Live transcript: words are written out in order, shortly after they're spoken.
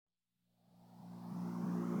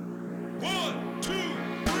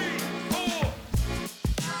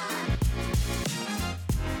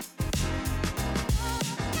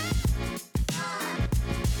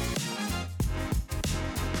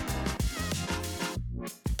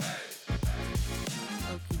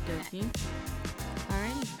Ready?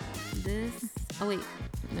 Alrighty. Oh, wait.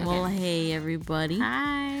 Okay. Well, hey, everybody.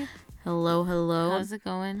 Hi. Hello. How's it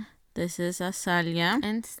going? This is Azalia.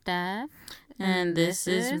 And Stef. And this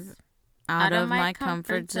is Out of My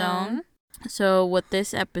Comfort Zone. So, what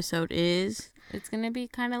this episode is... It's going to be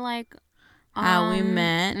kind of like... how we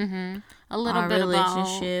met. Mm-hmm. A little our bit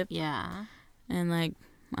relationship. about... Yeah. And, like,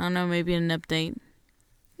 I don't know, maybe an update.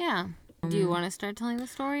 Yeah. Do you want to start telling the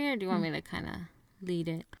story, or do you want me to kind of lead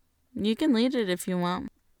it? You can lead it if you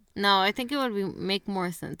want. No, I think it would make more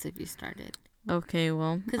sense if you started. Okay,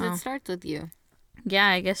 well... Because it starts with you. Yeah,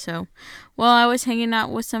 I guess so. Well, I was hanging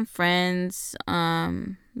out with some friends,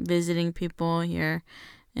 visiting people here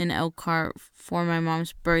in Elkhart for my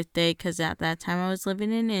mom's birthday, because at that time I was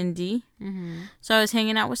living in Indy. Mm-hmm. So I was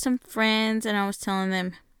hanging out with some friends, and I was telling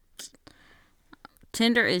them,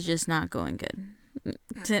 Tinder is just not going good.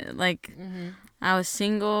 Mm-hmm. I was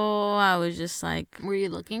single. I was just like... Were you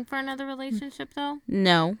looking for another relationship, though?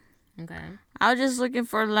 No. Okay. I was just looking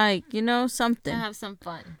for, like, something. To have some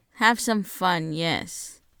fun. Have some fun,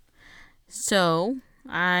 yes. So,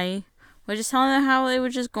 I was just telling them how it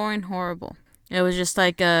was just going horrible. It was just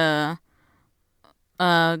like a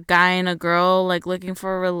guy and a girl, like, looking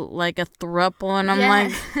for, a throuple, and I'm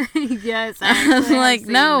like... Yes, I was like,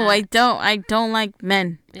 no, that. I don't like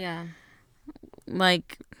men. Yeah.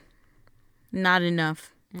 Like, not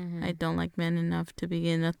enough. Mm-hmm. I don't like men enough to be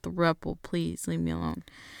in a throuple. Please leave me alone.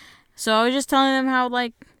 So I was just telling them how,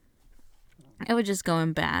 like, it was just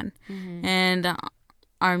going bad. Mm-hmm. And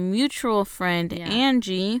our mutual friend,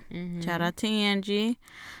 Angie, mm-hmm. shout out to Angie,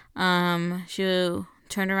 she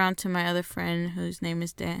turned around to my other friend, whose name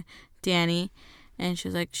is Danny, and she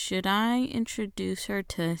was like, should I introduce her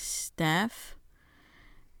to Steph?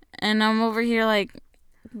 And I'm over here like,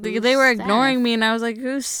 they were ignoring me, and I was like,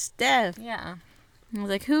 who's Steph? Yeah. I was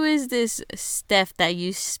like, who is this Steph that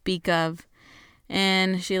you speak of?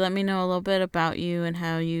 And she let me know a little bit about you and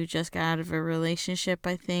how you just got out of a relationship,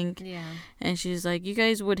 I think. Yeah. And she's like, you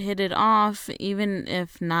guys would hit it off, even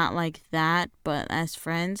if not like that, but as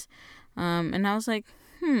friends. And I was like,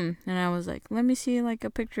 And I was like, let me see, like,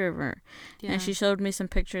 a picture of her. Yeah. And she showed me some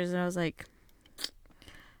pictures, and I was like,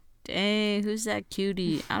 dang, who's that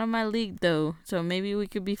cutie? Out of my league, though. So maybe we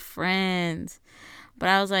could be friends. But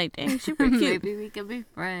I was like, dang, super cute. Maybe we could be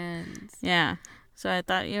friends. Yeah. So I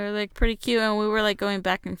thought you were, like, pretty cute, and we were, like, going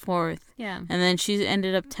back and forth. Yeah. And then she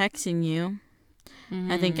ended up texting you,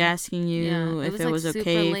 mm-hmm. I think asking you if it was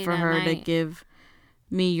okay for her to give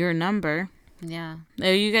me your number. Yeah.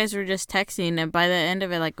 You guys were just texting, and by the end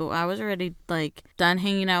of it, like, I was already, like, done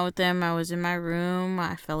hanging out with them. I was in my room.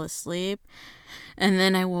 I fell asleep. And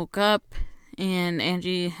then I woke up, and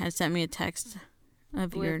Angie had sent me a text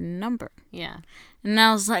of your number. Yeah. And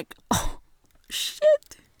I was like, oh,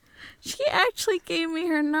 shit. She actually gave me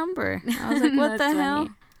her number. I was like, what the hell?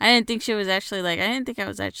 I didn't think I was actually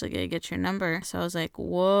going to get your number. So I was like,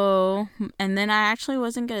 whoa. And then I actually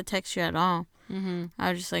wasn't going to text you at all. Mm-hmm.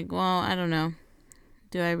 I was just like, well, I don't know.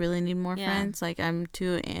 Do I really need more friends? Like, I'm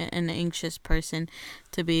too an anxious person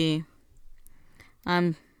to be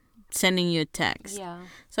sending you a text. Yeah.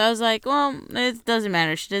 So I was like, well, it doesn't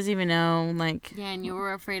matter. She doesn't even know, like... Yeah, and you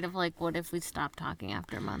were afraid of, like, what if we stopped talking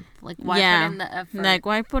after a month? Like, why put in the effort? Like,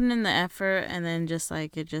 why put in the effort and then just,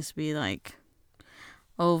 like, it just be, like,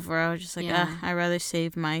 over? I was just like, I'd rather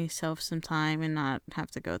save myself some time and not have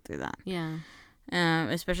to go through that. Yeah.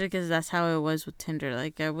 Especially because that's how it was with Tinder.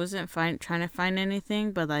 Like, I wasn't trying to find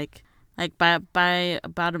anything, but, like by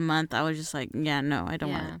about a month, I was just like, yeah, no, I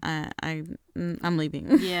don't want it. I'm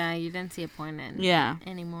leaving. Yeah, you didn't see a point in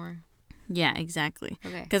anymore. Yeah, exactly.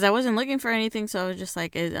 Okay. Because I wasn't looking for anything, so I was just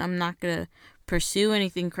like, I'm not going to pursue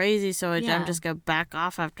anything crazy, so I'm just going to back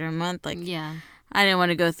off after a month. Like, I didn't want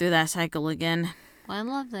to go through that cycle again. Well, I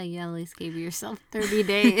love that you at least gave yourself 30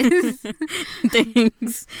 days.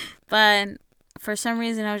 Thanks. But for some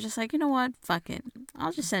reason, I was just like, you know what? Fuck it.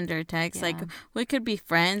 I'll just send her a text. Yeah. Like, we could be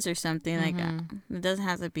friends or something. Mm-hmm. Like, it doesn't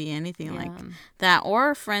have to be anything like that.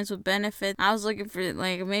 Or friends with benefits. I was looking for,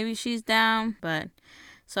 like, maybe she's down. But,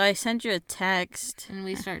 so I sent you a text. And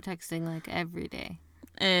we start texting, like, every day.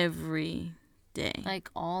 Every day. Like,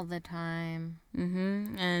 all the time.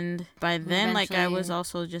 Mm-hmm. And by then, like, I was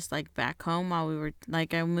also just, like, back home while we were,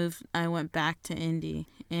 like, I went back to Indy.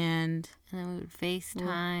 And then we would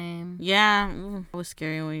FaceTime. Yeah. It was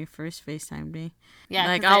scary when you first FaceTimed me. Yeah,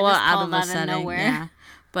 like all out of a sudden. Nowhere. Yeah.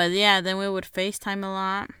 But yeah, then we would FaceTime a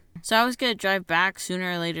lot. So I was going to drive back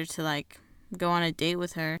sooner or later to, like, go on a date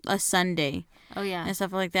with her. A Sunday. Oh, yeah. And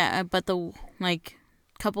stuff like that. But the, like,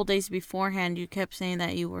 couple days beforehand, you kept saying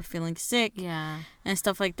that you were feeling sick. Yeah. And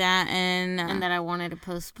stuff like that. And that I wanted to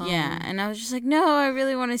postpone. Yeah. And I was just like, no, I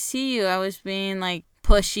really want to see you. I was being like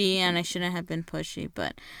pushy, and I shouldn't have been pushy,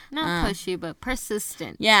 but not pushy, but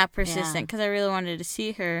persistent. Yeah, persistent, because I really wanted to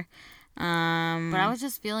see her. But I was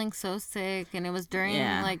just feeling so sick, and it was during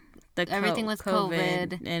like everything was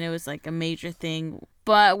COVID, and it was like a major thing.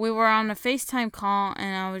 But we were on a FaceTime call,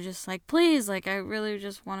 and I was just like, please, like, I really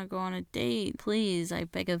just want to go on a date. Please, I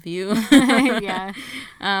beg of you. Yeah.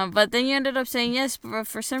 But then you ended up saying yes, but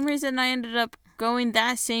for some reason I ended up going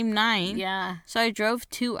that same night. Yeah. So I drove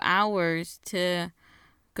 2 hours to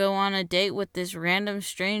go on a date with this random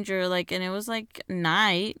stranger, like, and it was like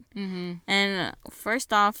night. Mm-hmm. And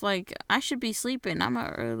first off, like, I should be sleeping. I'm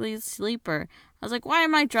an early sleeper. I was like, why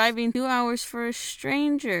am I driving 2 hours for a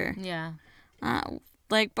stranger? Yeah.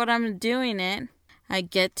 But I'm doing it. I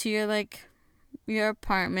get to your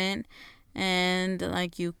apartment, and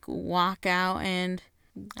like you walk out, and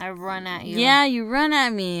I run at you. Yeah, you run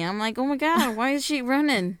at me. I'm like, oh my God, why is she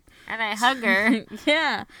running? And I hug her.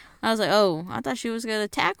 Yeah. I was like, oh, I thought she was going to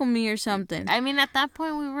tackle me or something. I mean, at that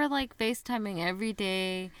point, we were like FaceTiming every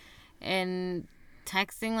day and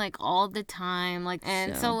texting like all the time.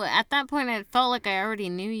 So at that point, it felt like I already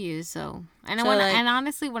knew you. And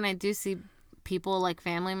honestly, when I do see people like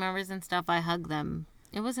family members and stuff, I hug them.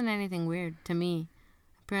 It wasn't anything weird to me.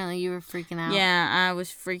 Apparently, you were freaking out. Yeah, I was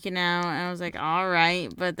freaking out. And I was like, all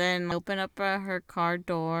right. But then I opened up her car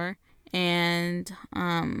door, and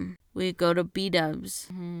we go to B-Dubs.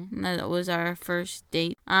 Mm-hmm. That was our first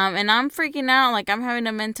date. And I'm freaking out. Like, I'm having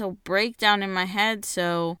a mental breakdown in my head.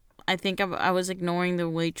 So I think I was ignoring the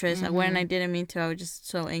waitress. Mm-hmm. When I didn't mean to, I was just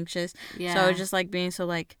so anxious. Yeah. So I was just like being so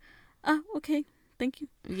like, oh, okay, thank you.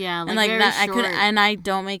 Yeah, and I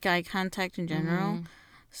don't make eye contact in general. Mm-hmm.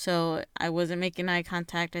 So I wasn't making eye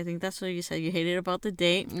contact. I think that's what you said you hated about the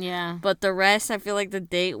date. Yeah. But the rest, I feel like the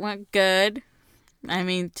date went good. I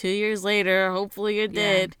mean, 2 years later, hopefully it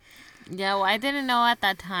did. Yeah, well, I didn't know at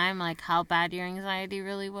that time, like, how bad your anxiety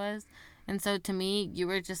really was. And so, to me, you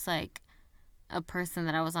were just, like, a person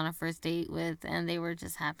that I was on a first date with, and they were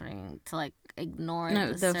just happening to, like, ignore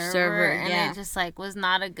the server. And it just, like, was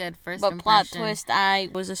not a good first impression. But plot twist, I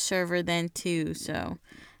was a server then, too, so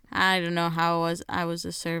I don't know how I was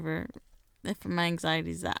a server if my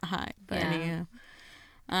anxiety's that high. But anyhow.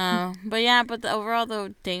 But overall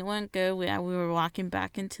the date went good. We were walking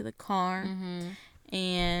back into the car, mm-hmm.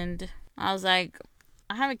 and I was like,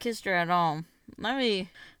 I haven't kissed her at all. Let me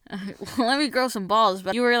grow some balls.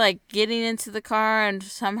 But you were like getting into the car, and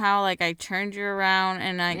somehow like I turned you around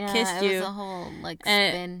and I kissed you. Yeah, it was a whole like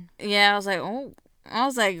spin. I was like, oh. I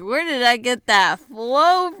was like, where did I get that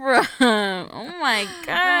flow from? Oh my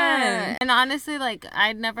God. And honestly, like,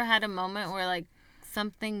 I'd never had a moment where like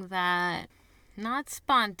something that not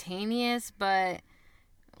spontaneous, but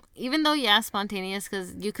even though spontaneous,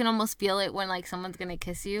 because you can almost feel it when like someone's gonna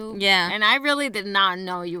kiss you. Yeah. And I really did not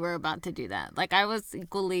know you were about to do that. Like, I was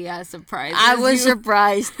equally as surprised. I was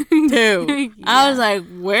surprised too. Yeah. I was like,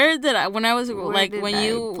 when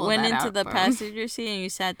you went into the passenger seat and you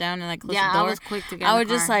sat down and like closed the door. I was quick to get I was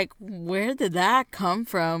just like, where did that come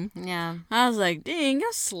from? Yeah. I was like, dang,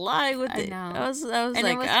 you're sly with it. I know. I was like,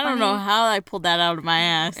 I don't know how I pulled that out of my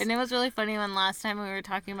ass. And it was really funny when last time we were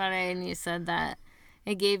talking about it and you said that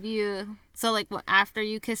it gave you, so like after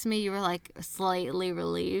you kissed me, you were like slightly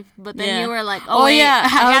relieved, but then you were like, I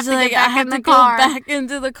have to go back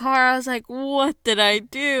into the car. I was like, what did I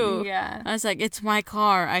do? Yeah. I was like, it's my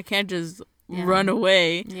car. I can't just run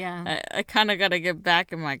away. Yeah. I kind of got to get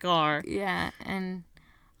back in my car. Yeah. And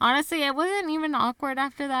honestly, it wasn't even awkward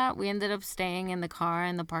after that. We ended up staying in the car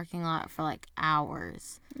in the parking lot for like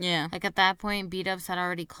hours. Yeah. Like at that point, B-Dubs had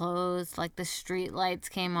already closed. Like the street lights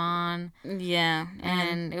came on. Yeah.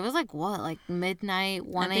 And it was like what? Like midnight,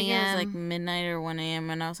 1 a.m.? I think it was like midnight or 1 a.m.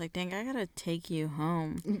 And I was like, dang, I got to take you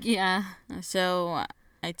home. Yeah. So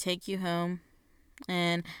I take you home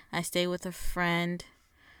and I stay with a friend.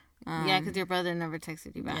 Because your brother never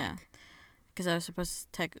texted you back. Yeah. Because I was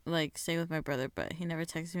supposed to stay with my brother, but he never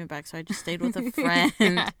texted me back, so I just stayed with a friend.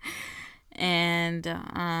 Yeah.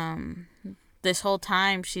 And this whole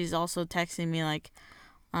time, she's also texting me like,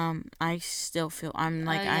 I still feel,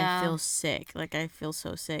 I feel sick. Like, I feel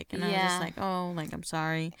so sick. And I was just like, oh, like, I'm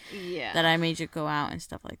sorry that I made you go out and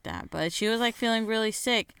stuff like that. But she was, like, feeling really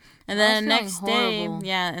sick. And then the next day,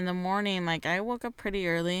 in the morning, like, I woke up pretty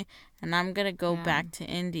early, and I'm going to go back to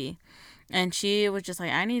Indy. And she was just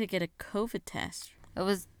like, I need to get a COVID test. It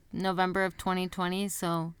was November of 2020,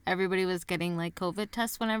 so everybody was getting, like, COVID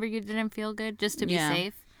tests whenever you didn't feel good, just to be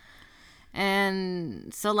safe.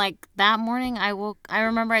 And so, like, that morning I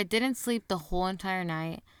remember I didn't sleep the whole entire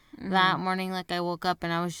night. Mm-hmm. That morning, like, I woke up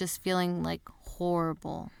and I was just feeling, like,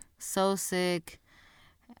 horrible. So sick.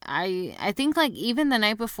 I think, like, even the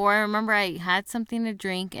night before, I remember I had something to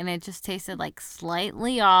drink and it just tasted, like,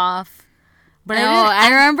 slightly off. But I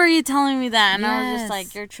remember you telling me that, and I was just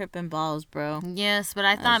like, you're tripping balls, bro. Yes, but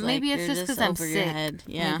I thought maybe it's just because I'm sick.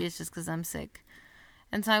 Yeah. Maybe it's just because I'm sick.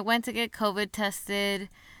 And so I went to get COVID tested.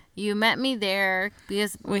 You met me there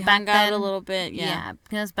because we hung out a little bit, Yeah,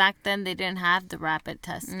 because back then they didn't have the rapid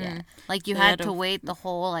test yet. Like, you had to wait the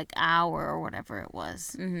whole, like, hour or whatever it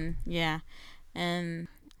was. Mm-hmm. Yeah. And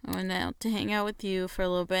I went out to hang out with you for a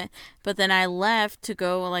little bit. But then I left to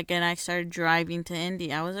go, like, and I started driving to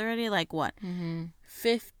Indy. I was already, like, what?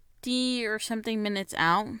 50 or something minutes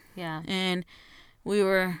out. Yeah. And we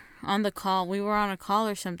were on the call. We were on a call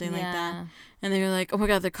or something like that. And they were like, oh, my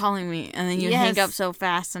God, they're calling me. And then you hang up so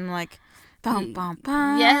fast. I'm like, bum, bum,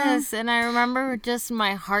 bum. Yes. And I remember just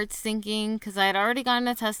my heart sinking because I had already gotten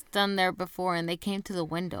a test done there before. And they came to the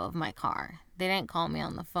window of my car. They didn't call me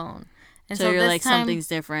on the phone. And so you're like, something's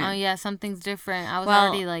different. Oh, yeah, something's different. I was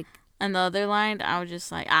already like. On the other line, I was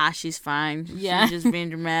just like, she's fine. Yeah. She's just being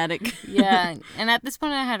dramatic. Yeah. And at this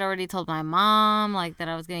point, I had already told my mom, like, that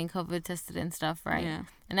I was getting COVID tested and stuff, right? Yeah.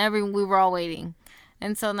 And we were all waiting.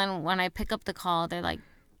 And so then when I pick up the call, they're like,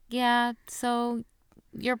 yeah, so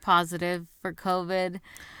you're positive for COVID.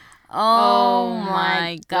 Oh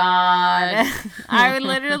my God. I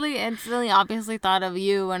literally instantly obviously thought of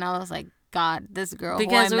you, and I was like, God, this girl.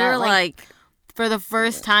 Because we were like, for the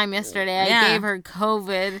first time yesterday, I gave her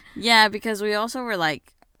COVID. Yeah, because we also were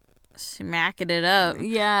like smacking it up.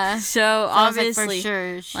 Yeah. So obviously,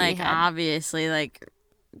 for sure, obviously, like,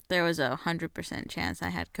 there was 100% chance I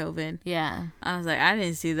had COVID. Yeah. I was like, I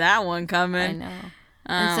didn't see that one coming. I know.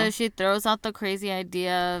 And so she throws out the crazy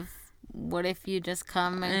idea of, what if you just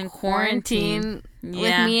come and quarantine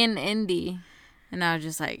with me in Indy? And I was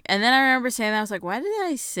just like, and then I remember saying that, I was like, why did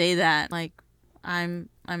I say that? Like, I'm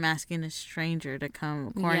asking a stranger to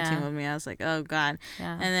come quarantine with me. I was like, oh God.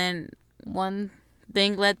 Yeah. And then one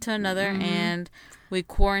thing led to another, and we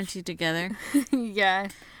quarantined together. Yeah.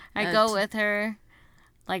 I go with her,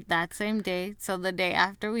 like, that same day. So the day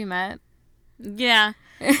after we met. Yeah.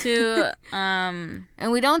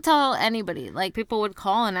 And we don't tell anybody. Like, people would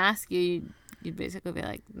call and ask you. You'd basically be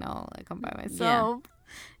like, no, like, I'm by myself.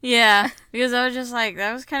 Yeah, because I was just like,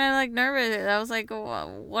 I was kind of like nervous. I was like,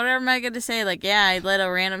 what am I going to say? Like, yeah, I let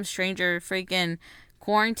a random stranger freaking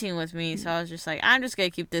quarantine with me. So I was just like, I'm just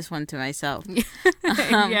going to keep this one to myself.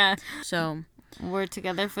 Yeah. So we're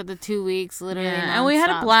together for the 2 weeks, literally. Yeah, and we had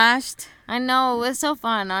a blast. I know, it was so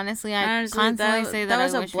fun. Honestly, I constantly say that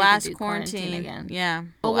was I a wish blast. We could do quarantine again. Yeah.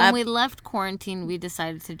 But when we left quarantine, we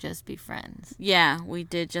decided to just be friends. Yeah, we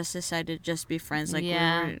did just decide to just be friends. Like,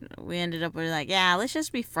 we ended up with like, let's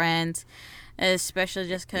just be friends. Especially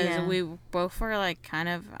just because we both were like kind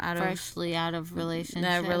of freshly out of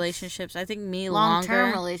relationships. I think me long-term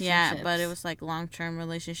longer. Relationships. Yeah, but it was like long-term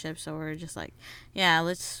relationships. So we're just like,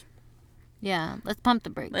 let's pump the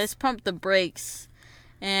brakes. Let's pump the brakes.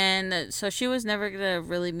 And so she was never going to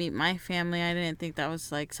really meet my family. I didn't think that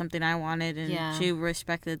was, like, something I wanted, and she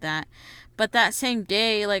respected that. But that same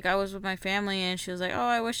day, like, I was with my family, and she was like, oh,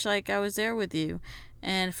 I wish, like, I was there with you.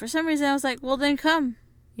 And for some reason, I was like, well, then come.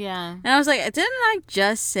 Yeah. And I was like, didn't I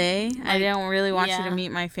just say I don't really want you to meet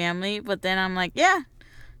my family? But then I'm like,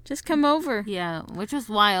 just come over. Yeah, which was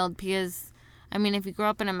wild because... I mean, if you grow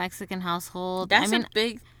up in a Mexican household... That's a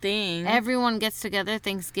big thing. Everyone gets together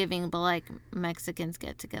Thanksgiving, but, like, Mexicans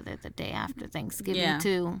get together the day after Thanksgiving,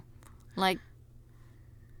 too. Like,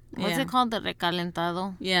 what's it called? The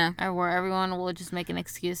recalentado? Yeah. Or where everyone will just make an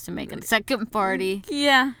excuse to make a second party.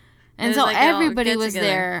 Yeah. And so like everybody was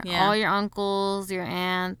there. Yeah. All your uncles, your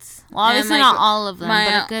aunts. Well, obviously not all of them, but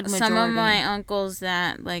a good majority. Some of my uncles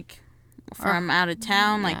that, like, from out of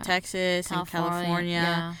town, like Texas and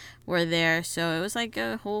California... were there, so it was like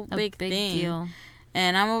a whole big thing. Deal.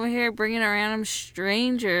 And I'm over here bringing a random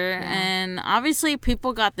stranger, and obviously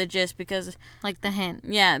people got the gist because, like, the hint.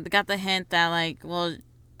 Yeah, they got the hint that, like, well,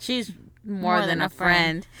 she's more than a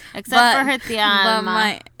friend. Except for her tia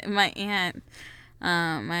Alma. But my aunt,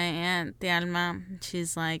 tia Alma,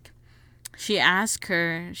 she's like, she asked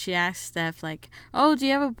Steph, like, oh, do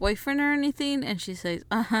you have a boyfriend or anything? And she says,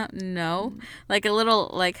 no. Like a little,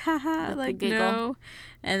 like, haha, like, no.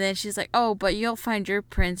 And then she's like, oh, but you'll find your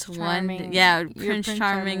Prince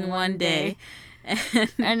Charming one day.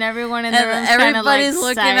 And everyone in the room everybody's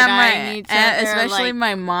like looking at my aunt, especially like,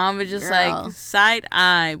 my mom was just like side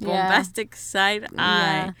eye, bombastic side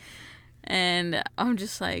eye. And I'm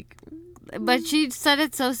just like, But she said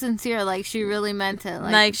it so sincere, like she really meant it.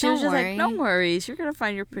 Like she was just like, no worries, you're gonna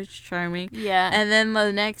find your Prince Charming. Yeah. And then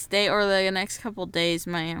the next day or the next couple days,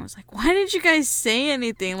 my aunt was like, why didn't you guys say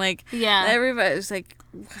anything? Like, yeah, everybody was like,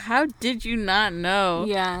 how did you not know?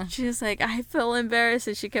 Yeah. She was like, I feel embarrassed,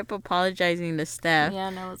 and she kept apologizing to Steph. Yeah,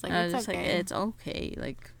 and I was like, I was it's just okay. like, it's okay,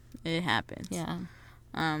 like it happens. Yeah.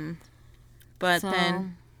 But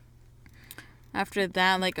then after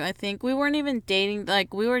that, like, I think we weren't even dating.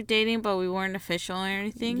 Like, we were dating, but we weren't official or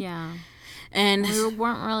anything. Yeah. And we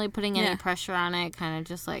weren't really putting any pressure on it. Kind of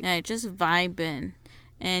just like... Yeah, just vibing.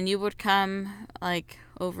 And you would come, like,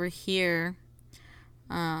 over here.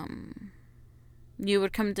 You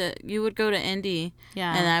would go to Indy.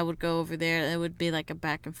 Yeah. And I would go over there. It would be like a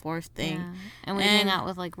back and forth thing. Yeah. And we'd hang out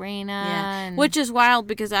with like Raina. Yeah. Which is wild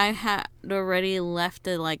because I had already left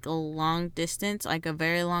a long distance, like a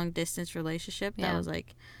very long distance relationship. That was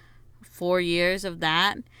like 4 years of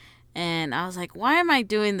that. And I was like, why am I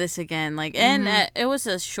doing this again? Like, and it was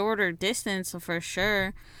a shorter distance for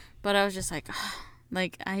sure. But I was just like,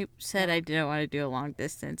 like I said, I didn't want to do a long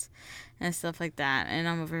distance and stuff like that. And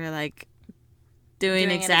I'm over here like,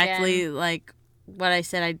 doing exactly like what I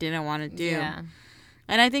said I didn't want to do. Yeah.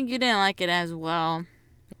 And I think you didn't like it as well.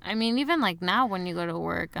 I mean, even like now when you go to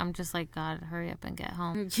work, I'm just like, God, hurry up and get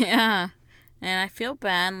home. Yeah. And I feel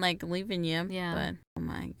bad like leaving you. Yeah. But oh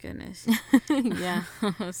my goodness. Yeah.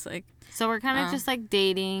 I was like, so we're kind of just like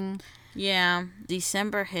dating. Yeah.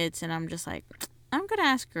 December hits and I'm just like, I'm going to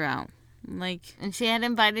ask her out. Like, and she had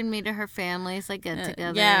invited me to her family's like get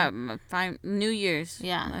together. Yeah, New Year's.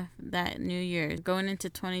 Yeah, that New Year's going into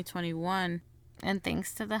 2021. And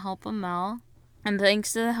thanks to the help of Mel. She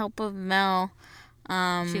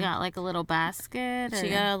got like a little basket. She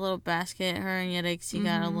got a little basket. Her and Yedexi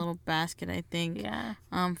got a little basket, I think. Yeah.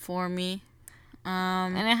 For me.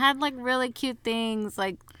 And it had like really cute things,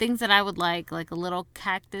 like things that I would like a little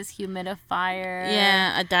cactus humidifier.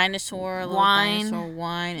 Yeah, a dinosaur, dinosaur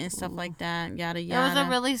wine and stuff like that. Yada yada. It was a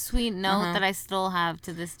really sweet note that I still have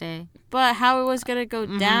to this day. But how it was gonna go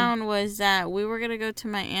down was that we were gonna go to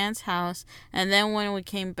my aunt's house, and then when we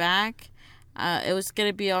came back, it was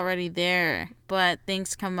gonna be already there. But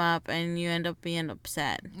things come up, and you end up being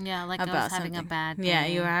upset. Yeah, like about I was having a bad day. Yeah,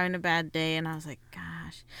 you were having a bad day, and I was like,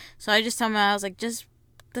 gosh. So I just told him, I was like, just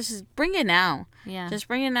bring it now. Yeah. Just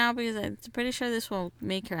bring it now because I'm pretty sure this will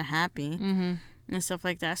make her happy. And stuff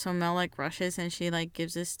like that. So Mel like rushes and she like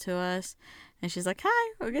gives this to us, and she's like,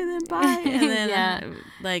 "Hi, okay, then bye." And then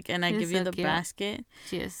and I give you the basket.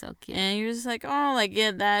 She is so cute. And you're just like, "Oh, like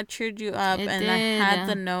yeah, that cheered you up." And I had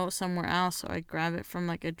the note somewhere else, so I grab it from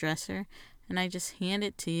like a dresser, and I just hand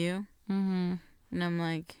it to you. And I'm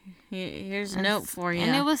like, "Here's a note for you."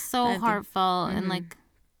 And it was so heartfelt, and like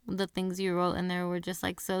the things you wrote in there were just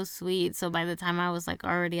like so sweet. So by the time I was like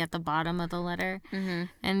already at the bottom of the letter,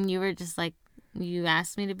 and you were just like, you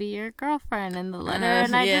asked me to be your girlfriend in the letter,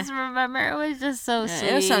 and I just remember it was just so sweet.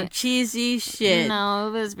 It was some cheesy shit. No,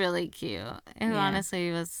 it was really cute. It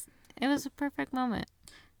honestly was. It was a perfect moment.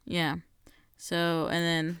 Yeah. So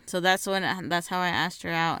that's how I asked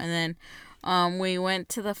her out, and then we went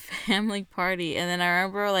to the family party, and then I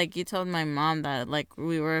remember like you told my mom that like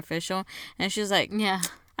we were official, and she was like, yeah.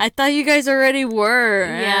 I thought you guys already were.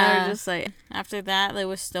 And I was just like, after that, it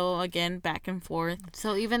was still, again, back and forth.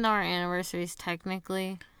 So even though our anniversary is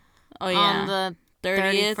technically on the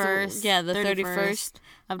 30th. Yeah, the 31st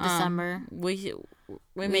of December. We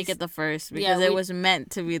make it the 1st because it was meant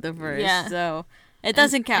to be the 1st. Yeah. So it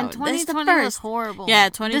doesn't count. And 2020 was horrible. Yeah,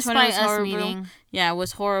 2020 was horrible. Meeting. Yeah, it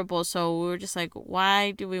was horrible. So we were just like, why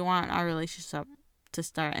do we want our relationship to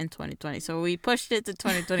start in 2020? So we pushed it to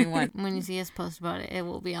 2021. When you see us post about it, it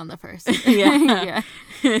will be on the 1st.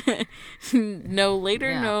 Yeah. No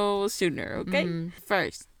later, no sooner. Okay,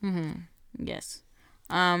 1st. Yes.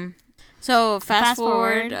 So fast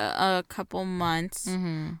forward a couple months.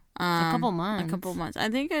 A couple months. I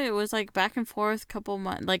think it was like back and forth. Couple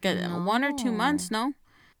months, like 1 or 2 months. No.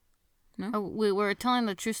 Oh, we were telling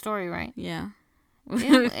the true story, right? Yeah.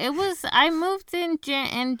 it was. I moved in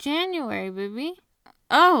January, baby.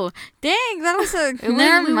 Oh, dang, that was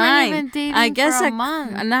never mind. I guess a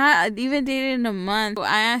month. Not even dating in a month.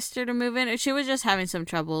 I asked her to move in. She was just having some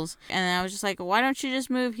troubles. And I was just like, why don't you just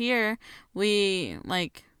move here? We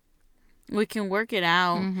can work it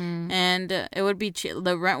out, and it would be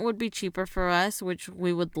the rent would be cheaper for us, which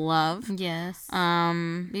we would love. Yes.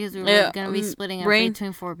 Because we were gonna be splitting it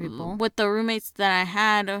between 4 people. With the roommates that I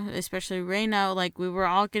had, especially Raina, like we were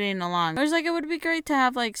all getting along. I was like, it would be great to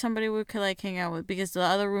have like somebody we could like hang out with, because the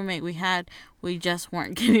other roommate we had, we just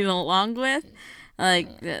weren't getting along with.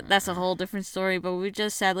 That's a whole different story. But we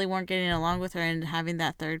just sadly weren't getting along with her, and having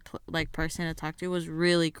that third person to talk to was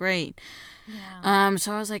really great. Yeah.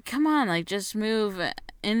 So I was like, come on, like, just move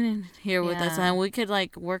in here with us, and we could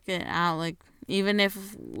like work it out, like. Even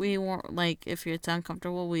if we weren't, like, if it's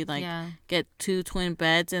uncomfortable, we, like, get 2 twin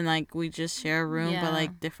beds and, like, we just share a room, but,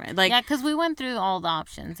 like, different. Like, yeah, because we went through all the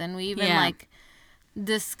options, and we even, like,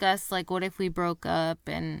 discussed, like, what if we broke up,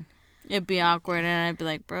 and... It'd be awkward, and I'd be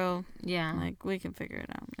like, bro, like, we can figure it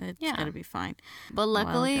out. It's gonna be fine. But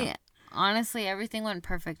luckily, honestly, everything went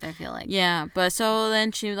perfect, I feel like. Yeah, but so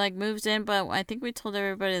then she, like, moves in, but I think we told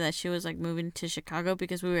everybody that she was, like, moving to Chicago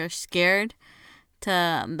because we were scared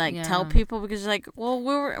to like tell people, because like, well,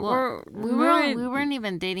 we weren't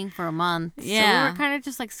even dating for a month. So we were kind of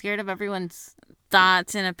just like scared of everyone's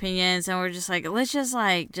thoughts and opinions, and we're just like, let's just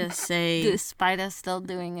say despite us still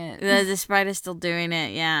doing it. Despite us still doing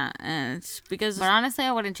it, and it's because. But honestly,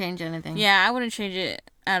 I wouldn't change anything. Yeah, I wouldn't change it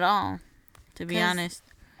at all, to be honest.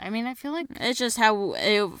 I mean, I feel like it's just how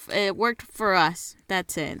it worked for us.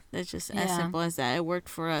 That's it. It's just as simple as that. It worked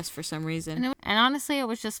for us for some reason. And honestly, it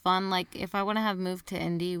was just fun. Like, if I wouldn't have moved to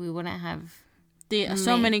Indy, we wouldn't have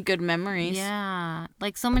so many good memories. Yeah,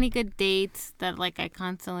 like so many good dates that like I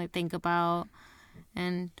constantly think about,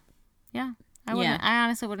 and I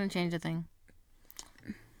honestly wouldn't change a thing.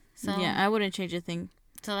 So I wouldn't change a thing.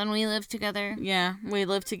 So then we lived together. Yeah, we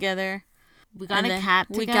lived together. We got a cat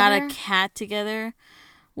together. We got a cat together.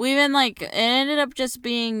 We even, like, it ended up just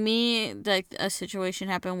being me, like, a situation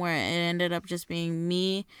happened where it ended up just being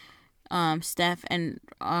me, Steph, and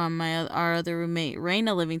our other roommate,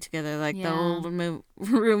 Raina, living together. Like, the old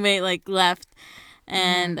roommate, like, left.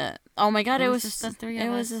 And, oh my God, it was just the three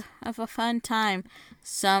of us. It was a fun time.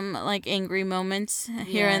 Some, like, angry moments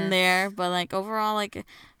here and there, but, like, overall, like, it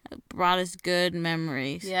brought us good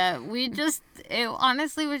memories. Yeah, it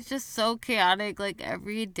honestly was just so chaotic. Like,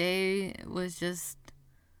 every day was just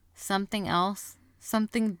something else,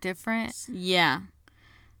 something different. Yeah,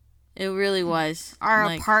 it really was. Our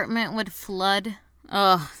apartment would flood.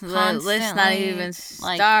 Oh, let's not even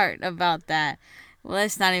start about that.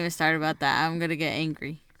 Let's not even start about that. I'm gonna get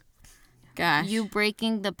angry. Gosh, you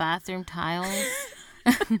breaking the bathroom tiles.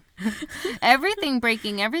 Everything would break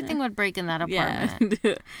in that apartment.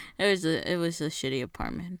 Yeah. it was a shitty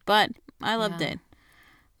apartment, but I loved it.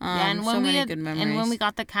 And when so many good memories. And when we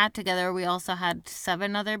got the cat together, we also had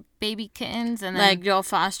 7 other baby kittens, and then like y'all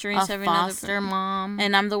fostering 7 other foster mom.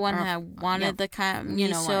 And I'm the one that wanted the cat. You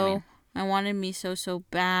know what I mean. I wanted Miso so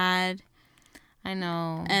bad. I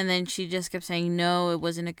know. And then she just kept saying no, it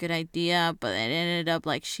wasn't a good idea. But it ended up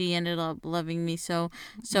like she ended up loving Miso.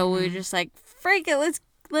 So we were just like, freak it,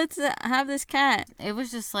 let's have this cat. It was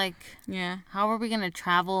just like, how are we gonna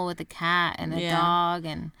travel with a cat and a dog,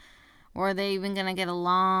 and were they even gonna get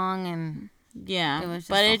along? And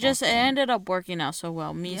it ended up working out so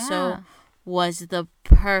well. Miso was the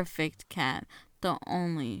perfect cat, the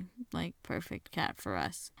only like perfect cat for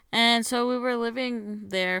us. And so we were living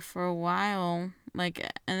there for a while, like,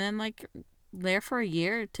 and then like there for a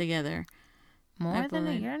year together. More than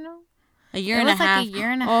a year, no? A year and a half. It was like a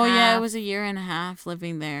year and a half. Oh, yeah, it was a year and a half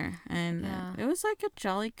living there. And it was like a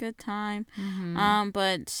jolly good time. Mm-hmm.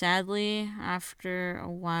 But sadly, after a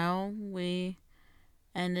while, we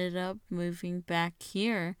ended up moving back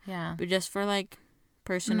here. Yeah. But just for like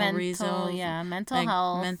personal reasons. Yeah,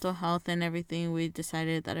 mental health and everything, we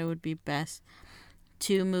decided that it would be best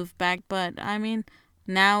to move back. But, I mean,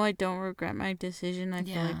 now I don't regret my decision. I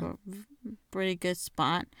feel like a pretty good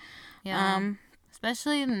spot. Yeah.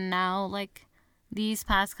 Especially now, like, these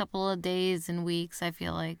past couple of days and weeks, I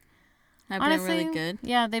feel like have been really good.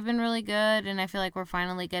 Yeah, they've been really good, and I feel like we're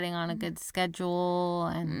finally getting on a good schedule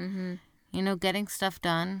and, getting stuff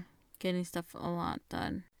done. Getting stuff a lot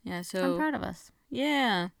done. Yeah, so... I'm proud of us.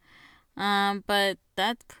 Yeah. But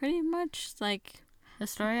that's pretty much, like... the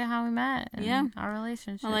story of how we met and our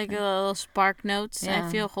relationship. Like a little spark notes. Yeah. I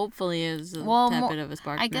feel hopefully it was a bit of a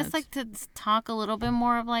spark notes. I guess like to talk a little bit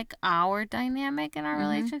more of like our dynamic in our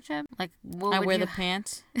relationship. Like I wear the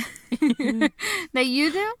pants. That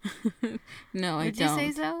you do? No, I don't. Would you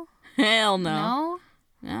say so? Hell no.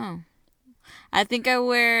 No. I think I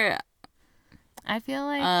wear I feel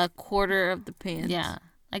like a quarter of the pants. Yeah.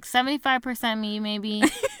 Like 75% me maybe.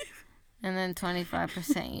 And then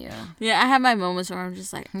 25% you. Yeah, I have my moments where I'm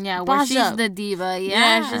just like, where she's the diva.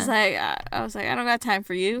 Yeah, it's just like, I was like, I don't got time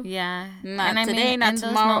for you. Yeah. Not today, not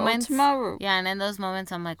tomorrow, tomorrow. Yeah, and in those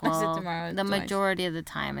moments, I'm like, well, the majority of the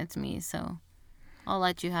time it's me, so I'll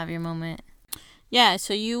let you have your moment. Yeah,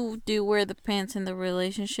 so you do wear the pants in the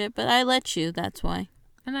relationship, but I let you, that's why.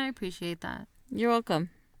 And I appreciate that. You're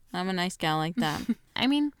welcome. I'm a nice gal like that. I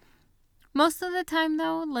mean, Most of the time,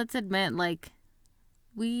 though, let's admit, like,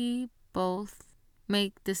 we both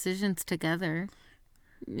make decisions together.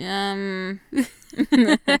 I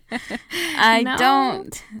No?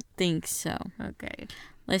 don't think so. Okay.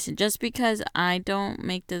 Listen, just because I don't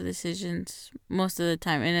make the decisions most of the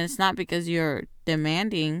time, and it's not because you're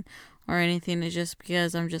demanding or anything, it's just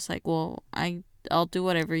because I'm just like, well, I'll do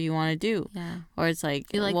whatever you want to do. Yeah. Or it's like,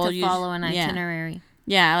 you like to follow an itinerary.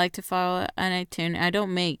 Yeah, I like to follow an itinerary. I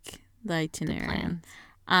don't make the itinerary. The plans.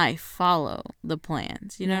 I follow the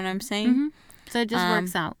plans. You know what I'm saying? Mm-hmm. So it just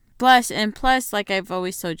works out. Plus, like I've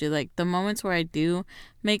always told you, like the moments where I do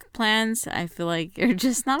make plans, I feel like you're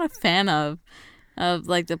just not a fan of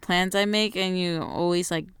like the plans I make, and you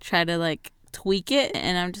always like try to like tweak it,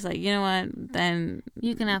 and I'm just like, you know what, then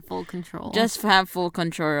you can have full control. Just have full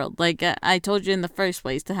control. Like I told you in the first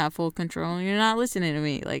place to have full control, and you're not listening to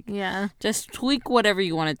me. Like, yeah, just tweak whatever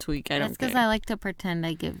you want to tweak. I don't care. That's because I like to pretend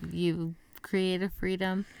I give you creative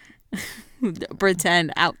freedom.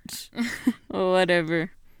 Pretend, ouch.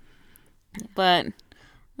 Whatever. But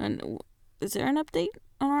is there an update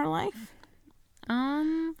on our life?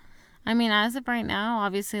 I mean, as of right now,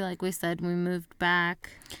 obviously, like we said, we moved back.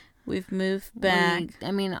 We've moved back.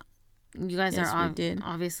 You guys are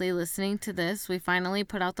obviously listening to this. We finally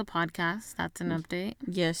put out the podcast. That's an update.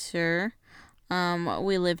 Yes, sir.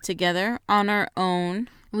 We live together on our own.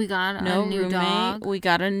 We got a new roommate. Dog. We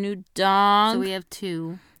got a new dog. So we have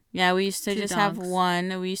 2. Yeah, we used to just have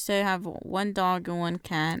one. We used to have one dog and one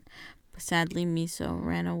cat. But sadly, Miso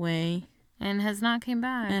ran away. And has not come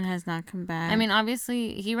back. I mean,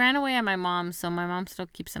 obviously, he ran away at my mom's, so my mom still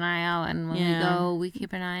keeps an eye out. And when we go, we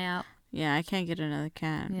keep an eye out. Yeah, I can't get another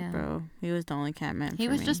cat, bro. He was the only cat man for me. He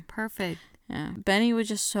was just perfect. Yeah. Benny was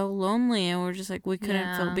just so lonely, and we're just like, we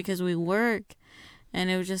couldn't feel because we work. And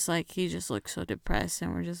it was just like, he just looked so depressed.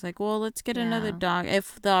 And we're just like, well, let's get another dog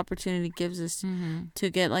if the opportunity gives us to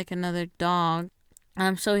get like another dog.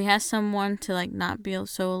 So he has someone to like not be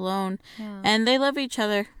so alone. Yeah. And they love each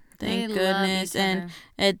other. Thank goodness. And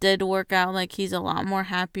it did work out. Like, he's a lot more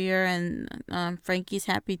happier. And Frankie's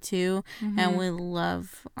happy too. Mm-hmm. And we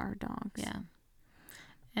love our dogs. Yeah.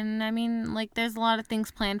 And I mean, like, there's a lot of things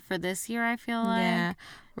planned for this year, I feel like. Yeah.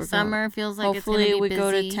 Summer feels like it's going to be busy. Hopefully we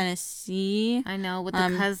go to Tennessee. I know, with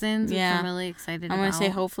the cousins, which I'm really excited about. I'm going to say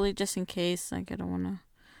hopefully just in case. Like, I don't want to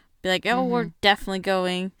be like, oh, we're definitely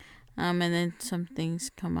going. And then some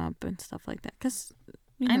things come up and stuff like that. Because,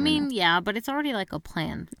 but it's already like a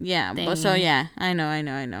plan. Yeah. But so, yeah. I know.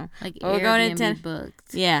 Like, we're going to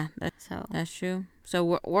booked. Yeah. That's true.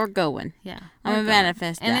 So we're going. Yeah. I'm going to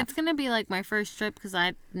manifest that. And it's going to be like my first trip because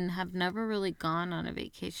I have never really gone on a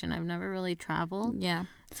vacation. I've never really traveled. Yeah.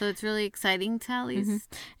 So it's really exciting to at least.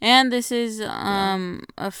 Mm-hmm. And this is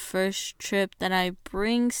a first trip that I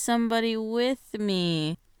bring somebody with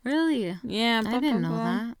me. Really? Yeah. I didn't know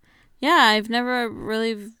that. Yeah, I've never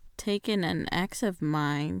really taken an ex of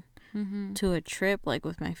mine to a trip like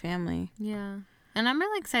with my family. Yeah. And I'm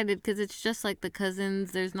really excited because it's just like the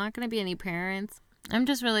cousins. There's not going to be any parents. I'm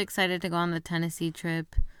just really excited to go on the Tennessee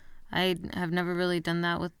trip. I have never really done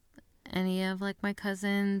that with any of like my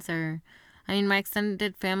cousins my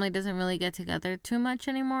extended family doesn't really get together too much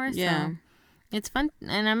anymore. Yeah. So it's fun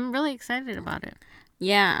and I'm really excited about it.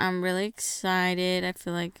 Yeah, I'm really excited. I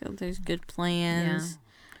feel like there's good plans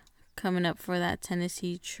coming up for that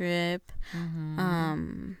Tennessee trip.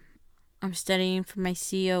 Mm-hmm. I'm studying for my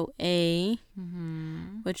COA,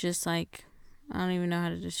 which is like, I don't even know how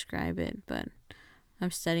to describe it, but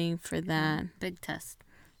I'm studying for that. Big test.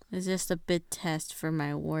 It's just a big test for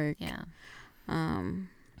my work. Yeah.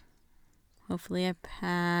 Hopefully I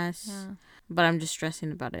pass. Yeah. But I'm just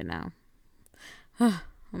stressing about it now.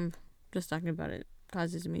 I'm just talking about it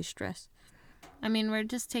causes me stress. I mean, we're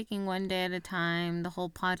just taking one day at a time, the whole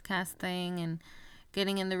podcast thing, and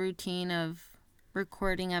getting in the routine of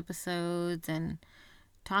recording episodes and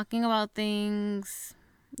talking about things.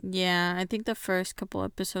 Yeah, I think the first couple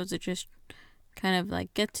episodes are just kind of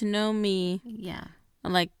like get to know me. Yeah.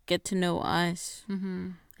 And like get to know us. Mm-hmm.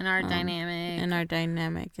 And our dynamic. And our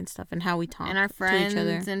dynamic and stuff. And how we talk and our friends to each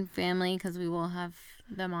other. And family, because we will have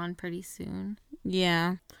them on pretty soon.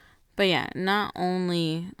 Yeah. But yeah, not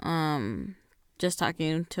only just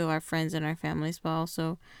talking to our friends and our families, but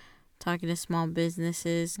also talking to small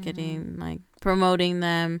businesses, getting like promoting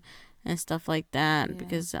them and stuff like that,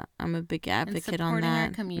 because I'm a big advocate on that. And supporting our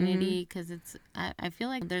community, because I feel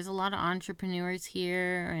like there's a lot of entrepreneurs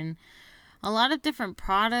here and a lot of different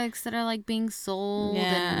products that are like being sold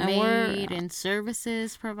and made and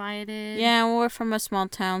services provided. Yeah, and we're from a small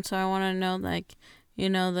town, so I want to know like,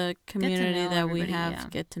 the community that we have,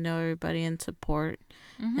 get to know everybody and support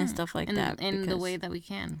and stuff like that. In the way that we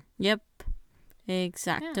can. Yep.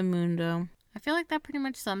 Exactamundo. I feel like that pretty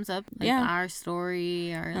much sums up our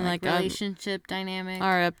story, our and relationship dynamic,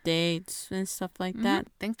 our updates and stuff like that.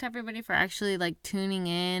 Thanks to everybody for actually tuning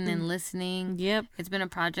in and listening. Yep. It's been a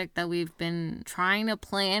project that we've been trying to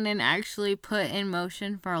plan and actually put in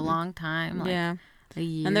motion for a long time. A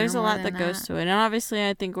year. And there's a lot that goes to it. And obviously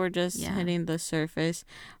I think we're just hitting the surface.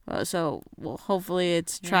 So hopefully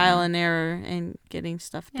it's trial and error and getting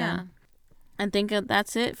stuff done. I think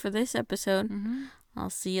that's it for this episode. I'll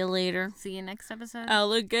see you later. See you next episode.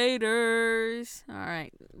 Alligators. All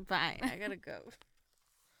right. Bye. I gotta go.